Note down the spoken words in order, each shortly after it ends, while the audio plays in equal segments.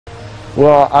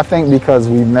Well, I think because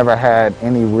we've never had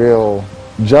any real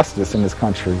justice in this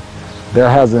country, there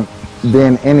hasn't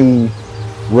been any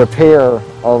repair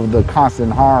of the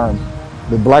constant harm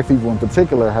that black people in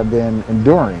particular have been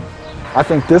enduring. I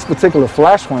think this particular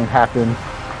flashpoint happened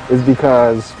is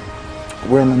because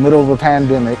we're in the middle of a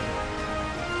pandemic.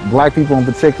 Black people in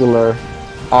particular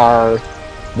are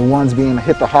the ones being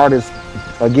hit the hardest,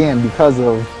 again, because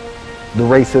of the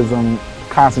racism,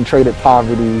 concentrated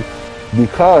poverty,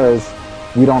 because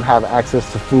we don't have access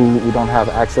to food, we don't have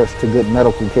access to good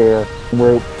medical care.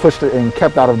 We're pushed and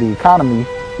kept out of the economy.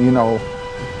 You know,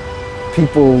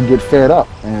 people get fed up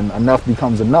and enough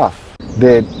becomes enough.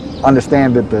 That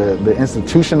understand that the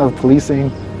institution of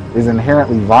policing is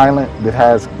inherently violent, that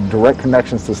has direct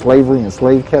connections to slavery and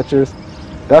slave catchers.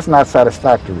 That's not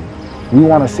satisfactory. We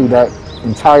want to see that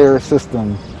entire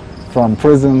system from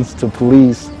prisons to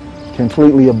police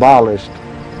completely abolished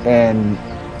and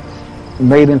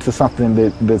made into something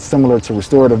that's similar to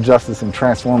restorative justice and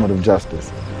transformative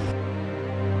justice.